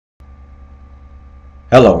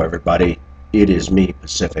Hello everybody, it is me,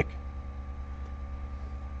 Pacific.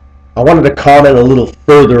 I wanted to comment a little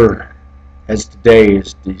further as today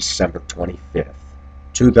is December 25th,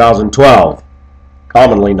 2012,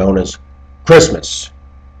 commonly known as Christmas.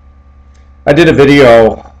 I did a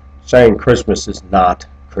video saying Christmas is not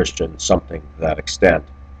Christian, something to that extent.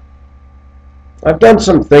 I've done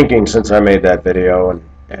some thinking since I made that video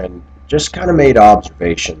and just kind of made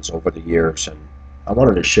observations over the years, and I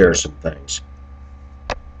wanted to share some things.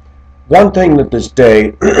 One thing that this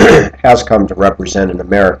day has come to represent in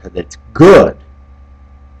America that's good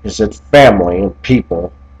is that family and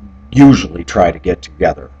people usually try to get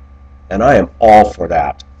together. And I am all for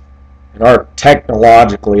that. In our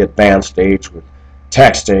technologically advanced age with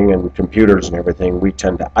texting and computers and everything, we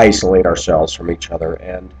tend to isolate ourselves from each other.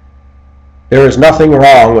 And there is nothing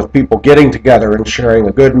wrong with people getting together and sharing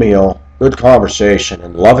a good meal, good conversation,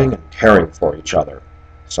 and loving and caring for each other.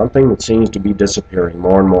 Something that seems to be disappearing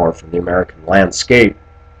more and more from the American landscape.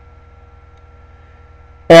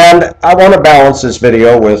 And I want to balance this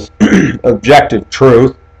video with objective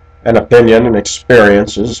truth and opinion and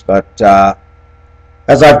experiences, but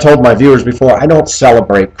as I've told my viewers before, I don't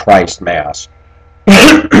celebrate Christ Mass.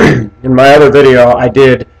 In my other video, I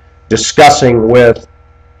did discussing with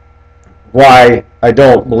why I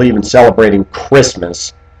don't believe in celebrating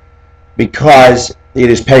Christmas, because it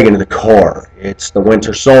is pagan to the core. It's the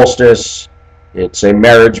winter solstice. It's a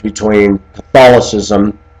marriage between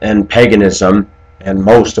Catholicism and paganism, and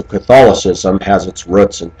most of Catholicism has its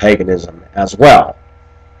roots in paganism as well.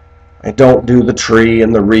 I don't do the tree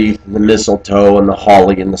and the wreath and the mistletoe and the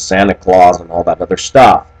holly and the Santa Claus and all that other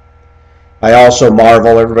stuff. I also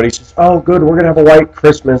marvel, everybody says, oh good, we're going to have a white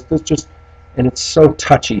Christmas. And it's so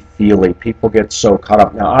touchy-feely. People get so caught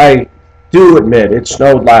up. Now, I do admit it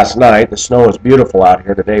snowed last night. The snow is beautiful out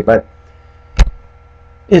here today, but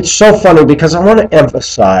it's so funny because I want to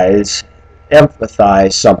emphasize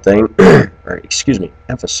something, or excuse me,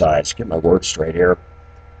 get my words straight here.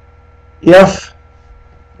 If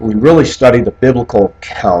we really study the biblical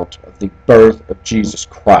account of the birth of Jesus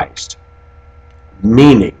Christ,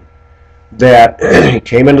 meaning that he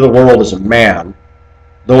came into the world as a man,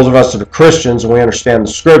 those of us that are Christians and we understand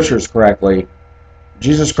the scriptures correctly,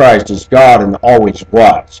 Jesus Christ is God and always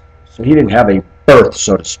was. So he didn't have a birth,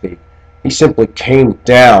 so to speak. He simply came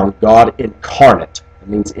down, God incarnate. It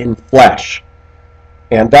means in flesh.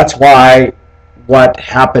 And that's why what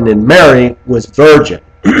happened in Mary was virgin.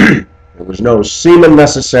 There was no semen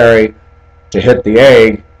necessary to hit the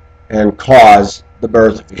egg and cause the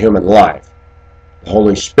birth of a human life. The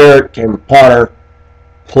Holy Spirit came upon her,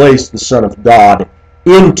 placed the Son of God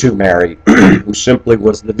into Mary, who simply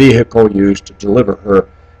was the vehicle used to deliver her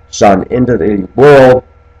son into the world,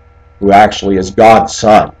 who actually is God's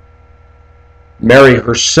son. Mary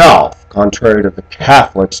herself, contrary to the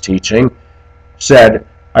Catholics' teaching, said,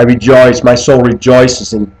 I rejoice, my soul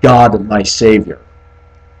rejoices in God my Savior.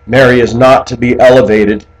 Mary is not to be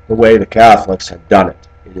elevated the way the Catholics have done it.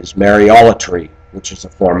 It is Mariolatry, which is a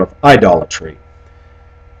form of idolatry.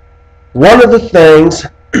 One of the things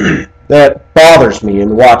that bothers me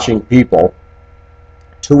in watching people.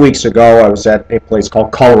 2 weeks ago, I was at a place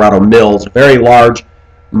called Colorado Mills, a very large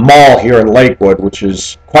mall here in Lakewood, which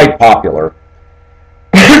is quite popular.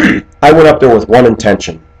 I went up there with one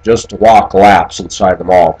intention, just to walk laps inside the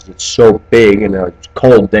mall, because it's so big and it's a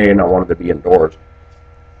cold day and I wanted to be indoors.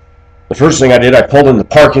 The first thing I did, I pulled in the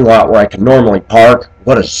parking lot where I can normally park.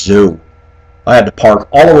 What a zoo. I had to park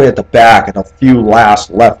all the way at the back in a few last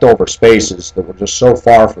leftover spaces that were just so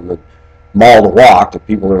far from the mall to walk that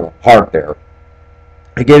people are going to park there.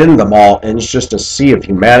 I get into the mall and it's just a sea of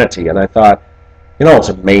humanity, and I thought, you know, it's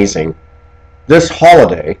amazing. This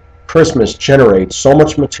holiday, Christmas, generates so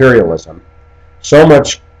much materialism, so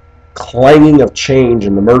much clanging of change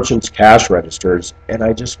in the merchants' cash registers, and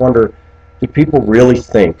I just wonder, do people really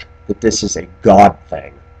think that this is a God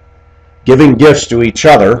thing? Giving gifts to each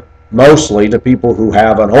other, mostly to people who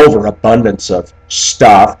have an overabundance of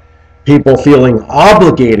stuff, people feeling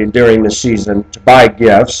obligated during the season to buy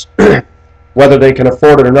gifts, whether they can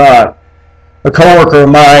afford it or not. A coworker of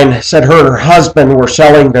mine said her and her husband were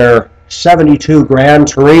selling their 72 Gran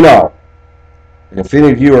Torino. And if any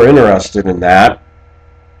of you are interested in that,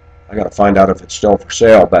 I got to find out if it's still for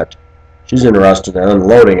sale, but she's interested in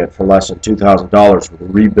unloading it for less than $2,000 with a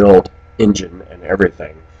rebuild engine and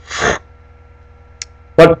everything.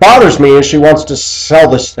 What bothers me is she wants to sell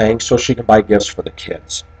this thing so she can buy gifts for the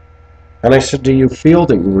kids. And I said, do you feel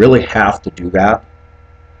that you really have to do that?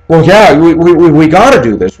 Well, yeah, we got to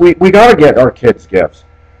do this. We got to get our kids gifts.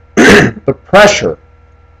 The pressure.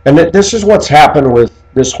 And this is what's happened with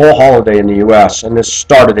this whole holiday in the U.S., and this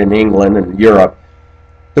started in England and Europe,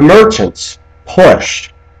 The merchants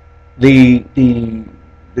pushed the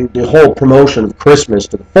whole promotion of Christmas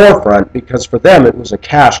to the forefront because for them it was a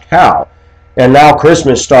cash cow. And now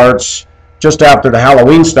Christmas starts just after the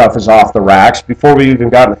Halloween stuff is off the racks. Before we even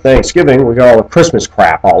got into Thanksgiving, we got all the Christmas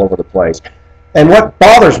crap all over the place. And what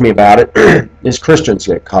bothers me about it is Christians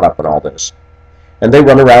get caught up in all this. And they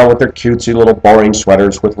run around with their cutesy little boring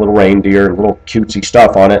sweaters with little reindeer and little cutesy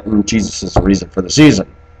stuff on it, and Jesus is the reason for the season.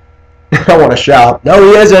 I want to shout, no,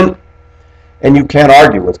 he isn't. And you can't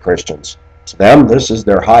argue with Christians. To them, this is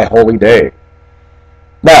their high holy day.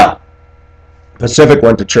 Now, Pacific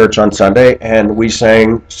went to church on Sunday, and we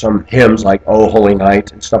sang some hymns like Oh Holy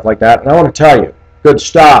Night and stuff like that. And I want to tell you, good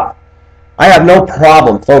stuff. I have no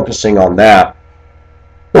problem focusing on that.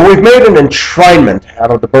 But we've made an enshrinement out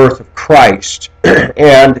of the birth of Christ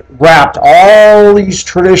and wrapped all these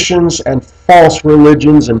traditions and false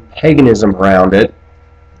religions and paganism around it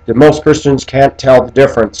that most Christians can't tell the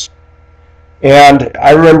difference. And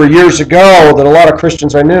I remember years ago that a lot of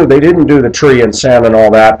Christians I knew, they didn't do the tree and Santa and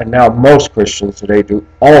all that, and now most Christians today do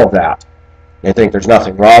all of that. They think there's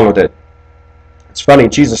nothing wrong with it. It's funny,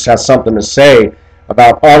 Jesus has something to say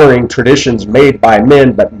about honoring traditions made by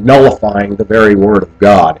men but nullifying the very Word of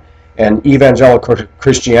God. And evangelical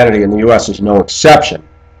Christianity in the U.S. is no exception.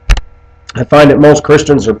 I find that most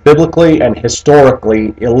Christians are biblically and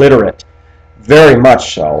historically illiterate, very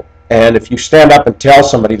much so. And if you stand up and tell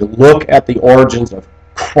somebody to look at the origins of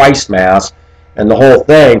Christmas and the whole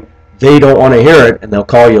thing, they don't want to hear it, and they'll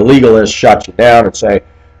call you a legalist, shut you down, and say,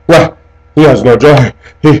 well, he has no joy.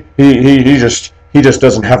 He just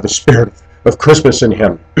doesn't have the spirit of Christmas in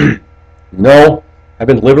him. No, I've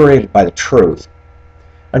been liberated by the truth.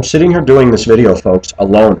 I'm sitting here doing this video, folks,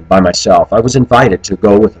 alone by myself. I was invited to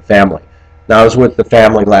go with a family. Now, I was with the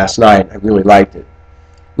family last night. I really liked it.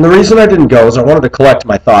 And the reason I didn't go is I wanted to collect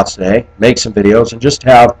my thoughts today, make some videos, and just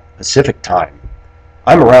have Pacific time.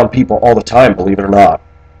 I'm around people all the time, believe it or not.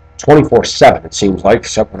 24/7, it seems like,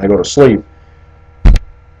 except when I go to sleep.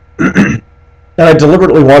 And I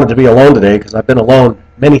deliberately wanted to be alone today because I've been alone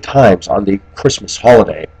many times on the Christmas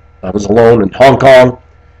holiday. I was alone in Hong Kong.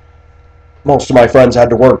 Most of my friends had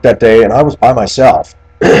to work that day, and I was by myself.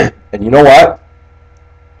 And you know what?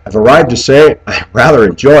 I've arrived to say I rather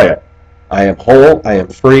enjoy it. I am whole, I am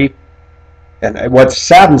free, and what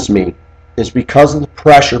saddens me is because of the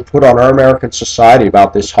pressure put on our American society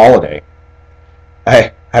about this holiday.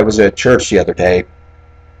 I was at church the other day,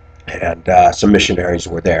 and some missionaries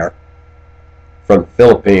were there from the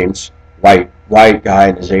Philippines, white guy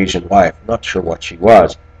and his Asian wife. I'm not sure what she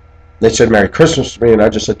was. They said Merry Christmas to me, and I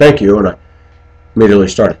just said thank you, and I immediately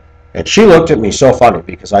started. And she looked at me so funny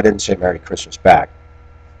because I didn't say Merry Christmas back.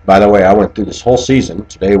 By the way, I went through this whole season.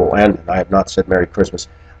 Today will end, and I have not said Merry Christmas.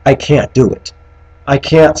 I can't do it. I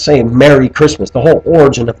can't say Merry Christmas. The whole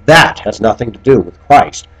origin of that has nothing to do with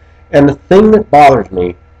Christ. And the thing that bothers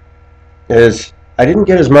me is I didn't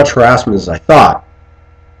get as much harassment as I thought.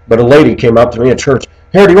 But a lady came up to me at church.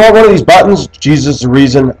 Here, do you want one of these buttons? Jesus is the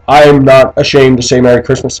reason I'm not ashamed to say Merry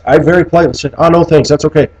Christmas. I very politely said, oh, no, thanks, that's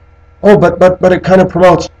okay. Oh, but it kind of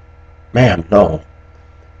promotes. Man, no.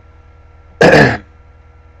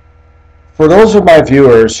 For those of my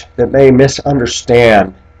viewers that may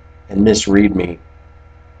misunderstand and misread me,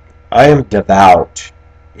 I am devout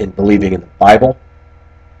in believing in the Bible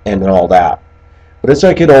and in all that. But as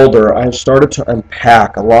I get older, I've started to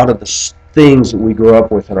unpack a lot of the things that we grew up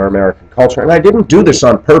with in our American culture. And I didn't do this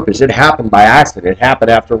on purpose. It happened by accident. It happened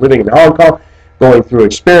after living in Hong Kong, going through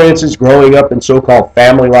experiences, growing up in so-called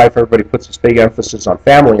family life. Everybody puts this big emphasis on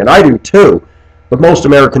family, and I do too. But most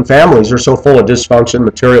American families are so full of dysfunction,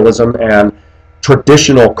 materialism, and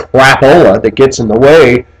traditional crapola that gets in the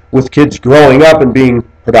way with kids growing up and being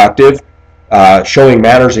productive, showing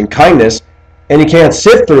manners and kindness, and you can't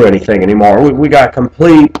sit through anything anymore. We got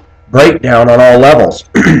complete breakdown on all levels.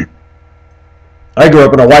 I grew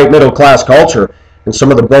up in a white middle-class culture, and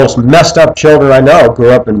some of the most messed up children I know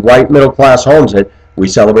grew up in white middle-class homes that we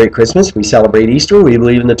celebrate Christmas, we celebrate Easter, we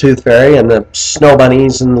believe in the Tooth Fairy and the snow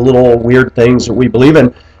bunnies and the little weird things that we believe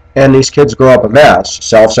in, and these kids grow up a mess,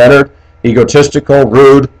 self-centered, egotistical,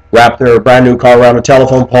 rude, wrap their brand new car around a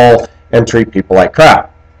telephone pole, and treat people like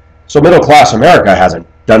crap. So middle-class America hasn't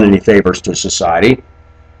done any favors to society.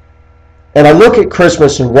 And I look at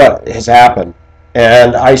Christmas and what has happened,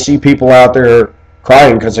 and I see people out there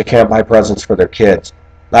crying because they can't buy presents for their kids.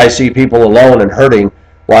 I see people alone and hurting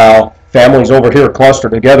while families over here cluster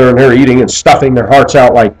together and they're eating and stuffing their hearts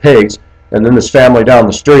out like pigs, and then this family down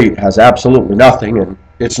the street has absolutely nothing, and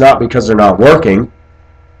it's not because they're not working.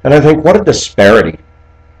 And I think, what a disparity.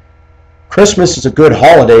 Christmas is a good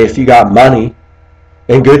holiday if you got money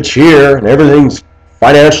and good cheer and everything's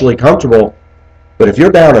financially comfortable. But if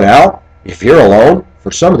you're down and out, if you're alone,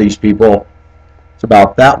 for some of these people, it's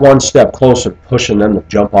about that one step closer to pushing them to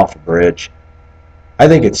jump off a bridge. I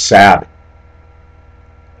think it's sad.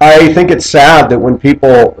 I think it's sad that when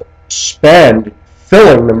people spend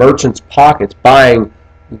filling the merchants' pockets buying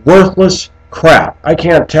worthless crap. I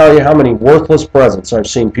can't tell you how many worthless presents I've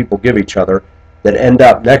seen people give each other that end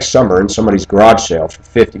up next summer in somebody's garage sale for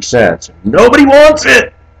 50 cents. Nobody wants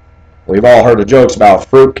it! We've all heard the jokes about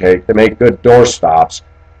fruitcake. They make good doorstops.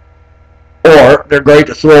 Or they're great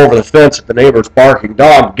to throw over the fence at the neighbor's barking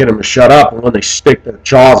dog to get them to shut up, and when they stick their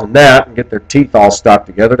jaws in that and get their teeth all stuck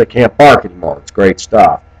together, they can't bark anymore. It's great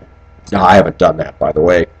stuff. No, I haven't done that, by the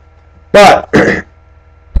way. But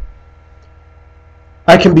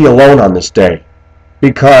I can be alone on this day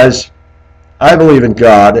because I believe in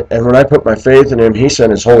God, and when I put my faith in Him, He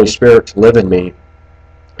sent His Holy Spirit to live in me.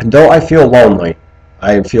 And though I feel lonely,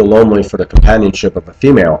 I feel lonely for the companionship of a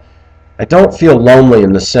female, I don't feel lonely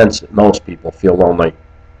in the sense that most people feel lonely.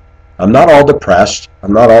 I'm not all depressed.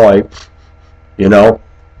 I'm not all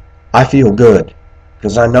I feel good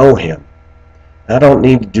because I know Him. I don't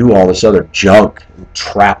need to do all this other junk,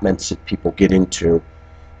 entrapments that people get into.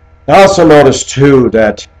 I also notice, too,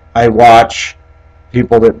 that I watch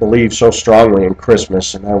people that believe so strongly in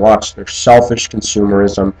Christmas, and I watch their selfish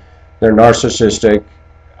consumerism, their narcissistic,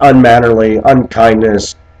 unmannerly,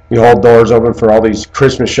 unkindness. You hold doors open for all these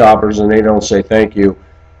Christmas shoppers, and they don't say thank you.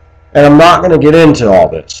 And I'm not going to get into all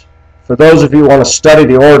this. For those of you who want to study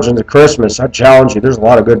the origins of Christmas, I challenge you. There's a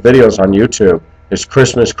lot of good videos on YouTube. Is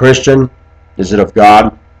Christmas Christian? Is it of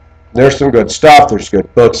God? There's some good stuff. There's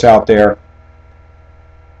good books out there.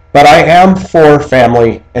 But I am for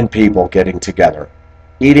family and people getting together,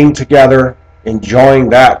 eating together, enjoying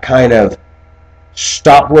that kind of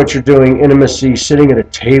stop what you're doing, intimacy, sitting at a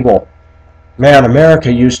table. Man,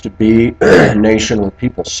 America used to be a nation where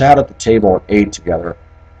people sat at the table and ate together.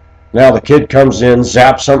 Now the kid comes in,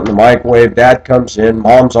 zaps something in the microwave, dad comes in,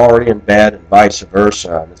 mom's already in bed, and vice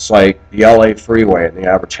versa. And it's like the LA freeway in the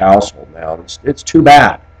average household now. It's too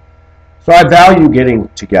bad. So I value getting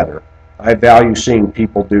together. I value seeing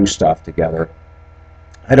people do stuff together.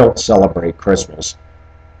 I don't celebrate Christmas.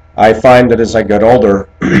 I find that as I get older,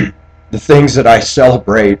 the things that I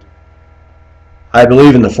celebrate, I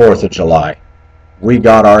believe in the 4th of July. We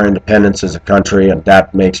got our independence as a country, and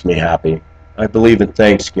that makes me happy. I believe in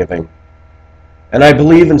Thanksgiving. And I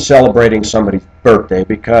believe in celebrating somebody's birthday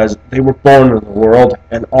because they were born in the world,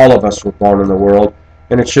 and all of us were born in the world,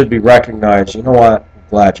 and it should be recognized. You know what? I'm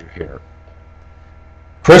glad you're here.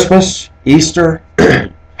 Christmas, Easter,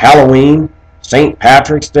 Halloween, St.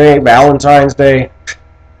 Patrick's Day, Valentine's Day,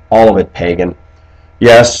 all of it pagan.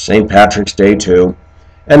 Yes, St. Patrick's Day too.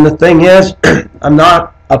 And the thing is, I'm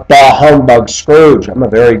not a bah humbug Scrooge. I'm a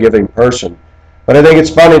very giving person. But I think it's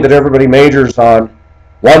funny that everybody majors on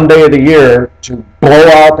one day of the year to blow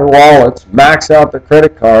out their wallets, max out their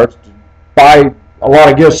credit cards, to buy a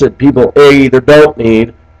lot of gifts that people either don't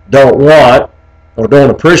need, don't want, or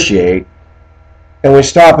don't appreciate. And we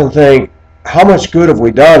stop and think, how much good have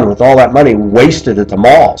we done with all that money wasted at the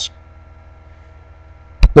malls?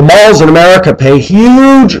 The malls in America pay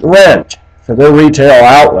huge rent for their retail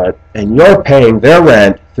outlet, and you're paying their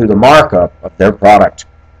rent through the markup of their product.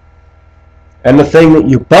 And the thing that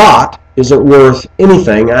you bought isn't worth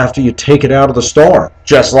anything after you take it out of the store,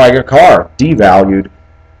 just like a car, devalued.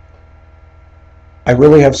 I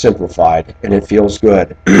really have simplified, and it feels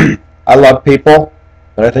good. I love people,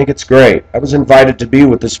 and I think it's great. I was invited to be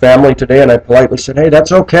with this family today, and I politely said, hey,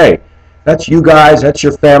 that's okay. That's you guys, that's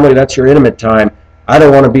your family, that's your intimate time. I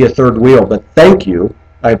don't want to be a third wheel, but thank you.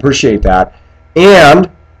 I appreciate that. And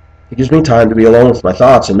it gives me time to be alone with my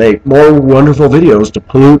thoughts and make more wonderful videos to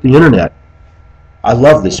pollute the internet. I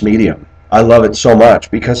love this medium. I love it so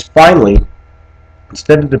much because finally,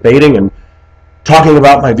 instead of debating and talking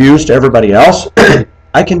about my views to everybody else,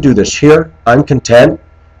 I can do this here. I'm content.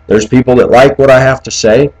 There's people that like what I have to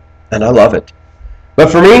say, and I love it.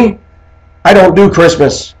 But for me, I don't do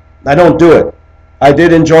Christmas. I don't do it. I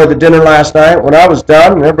did enjoy the dinner last night. When I was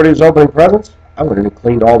done and everybody was opening presents, I went in and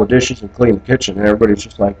cleaned all the dishes and cleaned the kitchen, and everybody was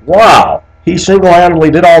just like, wow, he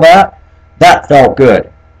single-handedly did all that? That felt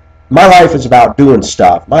good. My life is about doing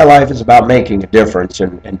stuff. My life is about making a difference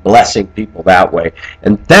and blessing people that way.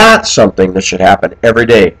 And that's something that should happen every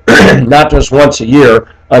day, not just once a year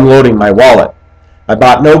unloading my wallet. I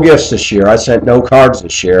bought no gifts this year. I sent no cards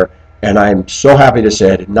this year. And I'm so happy to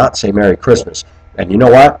say I did not say Merry Christmas. And you know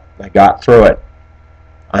what? I got through it.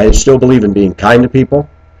 I still believe in being kind to people.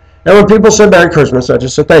 And when people say Merry Christmas, I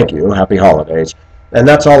just say thank you, Happy Holidays. And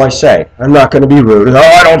that's all I say. I'm not going to be rude. Oh,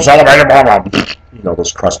 I don't celebrate it. You know,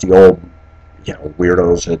 those crusty old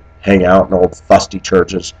weirdos that hang out in old fusty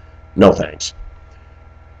churches. No thanks.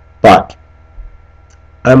 But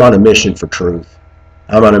I'm on a mission for truth.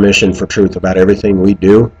 I'm on a mission for truth about everything we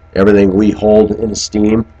do, everything we hold in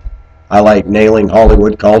esteem. I like nailing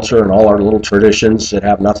Hollywood culture and all our little traditions that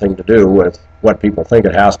have nothing to do with what people think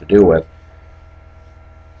it has to do with.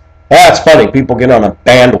 That's funny. People get on a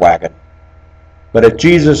bandwagon. But if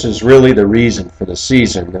Jesus is really the reason for the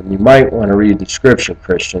season, then you might want to read the scripture,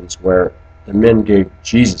 Christians, where the men gave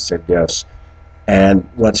Jesus their gifts. And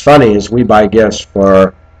what's funny is we buy gifts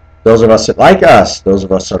for those of us that like us, those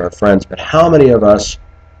of us that are friends. But how many of us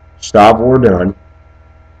stop what we're doing,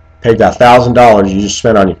 take that $1,000 you just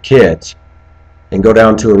spent on your kids, and go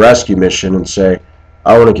down to a rescue mission and say,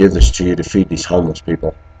 I want to give this to you to feed these homeless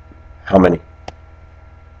people? How many?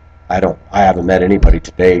 I haven't met anybody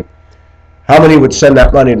to date. How many would send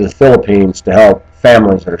that money to the Philippines to help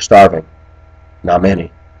families that are starving? Not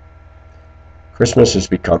many. Christmas has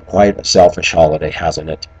become quite a selfish holiday, hasn't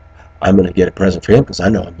it? I'm going to get a present for him because I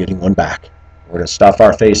know I'm getting one back. We're going to stuff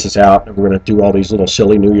our faces out, and we're going to do all these little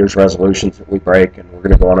silly New Year's resolutions that we break, and we're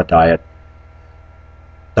going to go on a diet.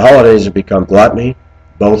 The holidays have become gluttony,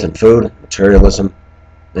 both in food and materialism.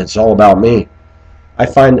 And it's all about me. I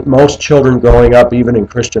find that most children growing up, even in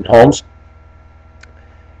Christian homes,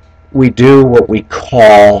 we do what we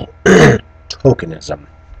call tokenism.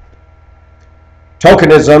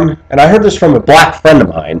 Tokenism, and I heard this from a black friend of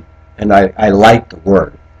mine, and I like the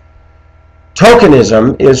word.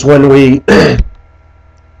 Tokenism is when we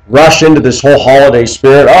rush into this whole holiday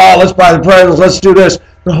spirit. Oh, let's buy the presents, let's do this.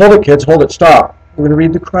 No, hold it, kids, hold it, stop. We're going to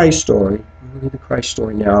read the Christ story. We're going to read the Christ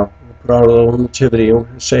story now. We're going to put out a little nativity, and we're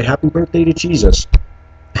going to say, happy birthday to Jesus.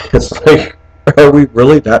 It's like, are we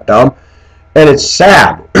really that dumb? And it's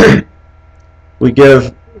sad. We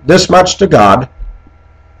give this much to God,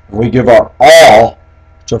 and we give our all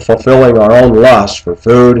to fulfilling our own lust for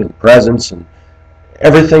food and presents and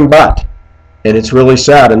everything but. And it's really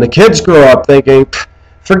sad. And the kids grow up thinking,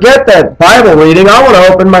 forget that Bible reading, I want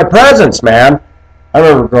to open my presents, man. I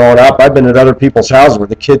remember growing up, I've been at other people's houses where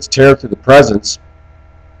the kids tear through the presents,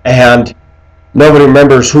 and nobody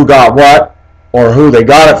remembers who got what or who they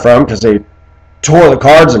got it from because they tore the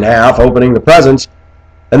cards in half opening the presents,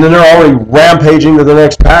 and then they're already rampaging to the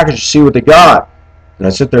next package to see what they got. And I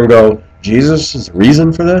sit there and go, Jesus is the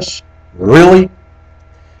reason for this? Really?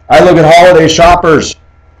 I look at holiday shoppers.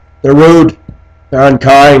 They're rude. They're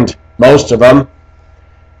unkind, most of them.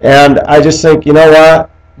 And I just think, you know what?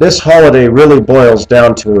 This holiday really boils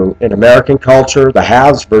down to, in American culture, the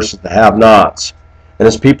haves versus the have-nots. And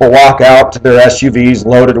as people walk out to their SUVs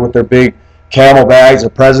loaded with their big camel bags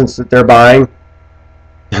of presents that they're buying,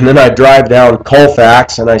 and then I drive down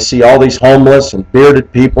Colfax and I see all these homeless and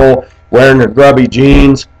bearded people wearing their grubby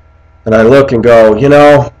jeans, and I look and go, you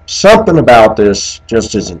know, something about this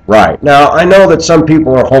just isn't right. Now, I know that some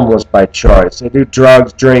people are homeless by choice. They do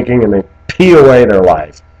drugs, drinking, and they pee away their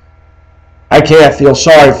life. I can't feel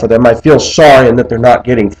sorry for them. I feel sorry in that they're not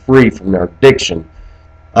getting free from their addiction.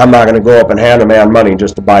 I'm not going to go up and hand a man money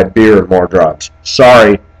just to buy beer and more drugs.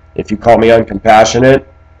 Sorry if you call me uncompassionate.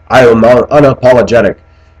 I am unapologetic.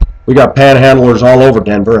 We got panhandlers all over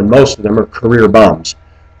Denver, and most of them are career bums.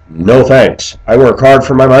 No thanks. I work hard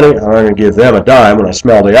for my money. I'm not going to give them a dime when I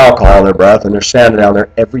smell the alcohol in their breath, and they're standing down there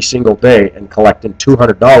every single day and collecting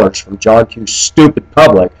 $200 from John Q's stupid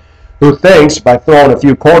public, who thinks by throwing a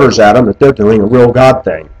few quarters at them that they're doing a real God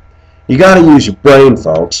thing. You got to use your brain,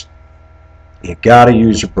 folks. You got to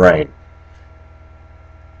use your brain.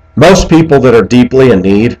 Most people that are deeply in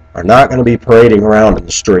need are not going to be parading around in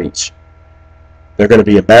the streets. They're going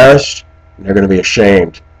to be embarrassed, and they're going to be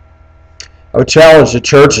ashamed. I would challenge the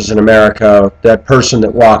churches in America, that person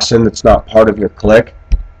that walks in that's not part of your clique,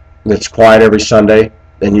 that's quiet every Sunday,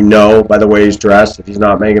 and you know by the way he's dressed if he's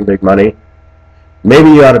not making big money. Maybe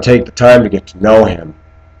you ought to take the time to get to know him.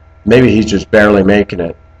 Maybe he's just barely making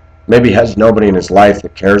it. Maybe he has nobody in his life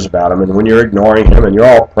that cares about him, and when you're ignoring him and you're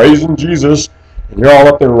all praising Jesus and you're all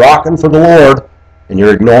up there rocking for the Lord and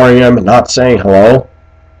you're ignoring him and not saying hello,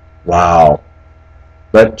 wow.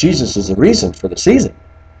 But Jesus is the reason for the season.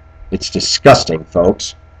 It's disgusting,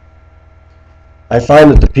 folks. I find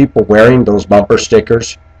that the people wearing those bumper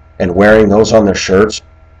stickers and wearing those on their shirts,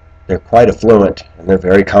 they're quite affluent and they're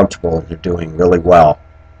very comfortable and they're doing really well.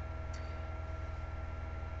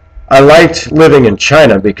 I liked living in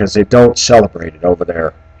China because they don't celebrate it over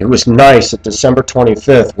there. It was nice that December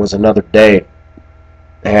 25th was another day.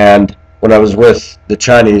 And when I was with the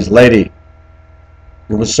Chinese lady,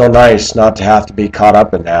 it was so nice not to have to be caught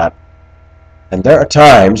up in that. And there are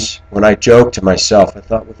times when I joke to myself, I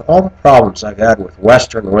thought, with all the problems I've had with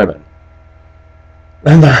Western women,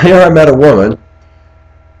 And here I met a woman.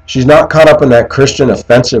 She's not caught up in that Christian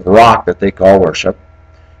offensive rock that they call worship.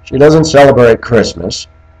 She doesn't celebrate Christmas.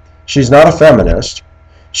 She's not a feminist.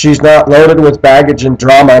 She's not loaded with baggage and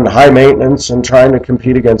drama and high maintenance and trying to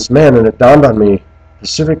compete against men. And it dawned on me,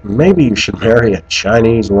 Pacific, maybe you should marry a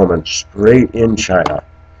Chinese woman straight in China.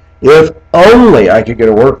 If only I could get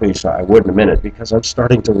a work visa, I would in a minute, because I'm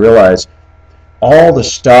starting to realize all the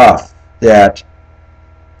stuff that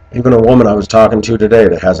even a woman I was talking to today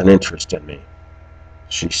that has an interest in me,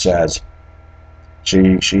 she says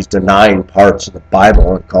she's denying parts of the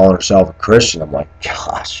Bible and calling herself a Christian. I'm like,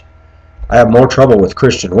 gosh, I have more trouble with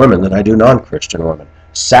Christian women than I do non-Christian women.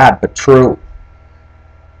 Sad but true.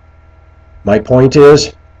 My point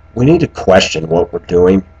is, we need to question what we're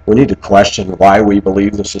doing. We need to question why we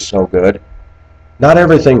believe this is so good. Not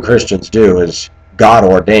everything Christians do is God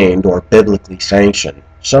ordained or biblically sanctioned.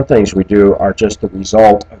 Some things we do are just the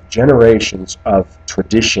result of generations of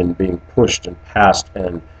tradition being pushed and passed,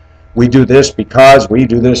 and we do this because we've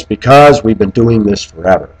been doing this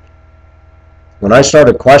forever. When I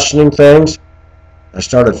started questioning things, I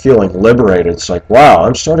started feeling liberated. It's like, wow,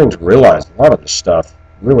 I'm starting to realize a lot of this stuff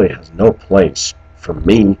really has no place for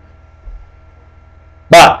me.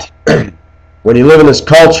 But when you live in this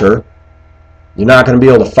culture, you're not going to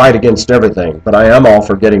be able to fight against everything. But I am all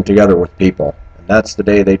for getting together with people. And that's the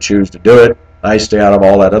day they choose to do it. I stay out of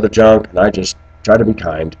all that other junk, and I just try to be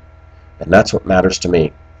kind. And that's what matters to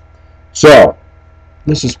me. So,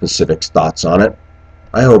 this is Pacific's thoughts on it.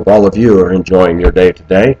 I hope all of you are enjoying your day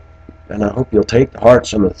today. And I hope you'll take to heart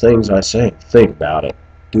some of the things I say. Think about it.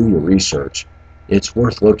 Do your research. It's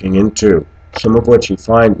worth looking into. Some of what you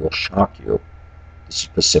find will shock you. This is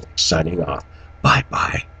Pacific signing off.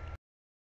 Bye-bye.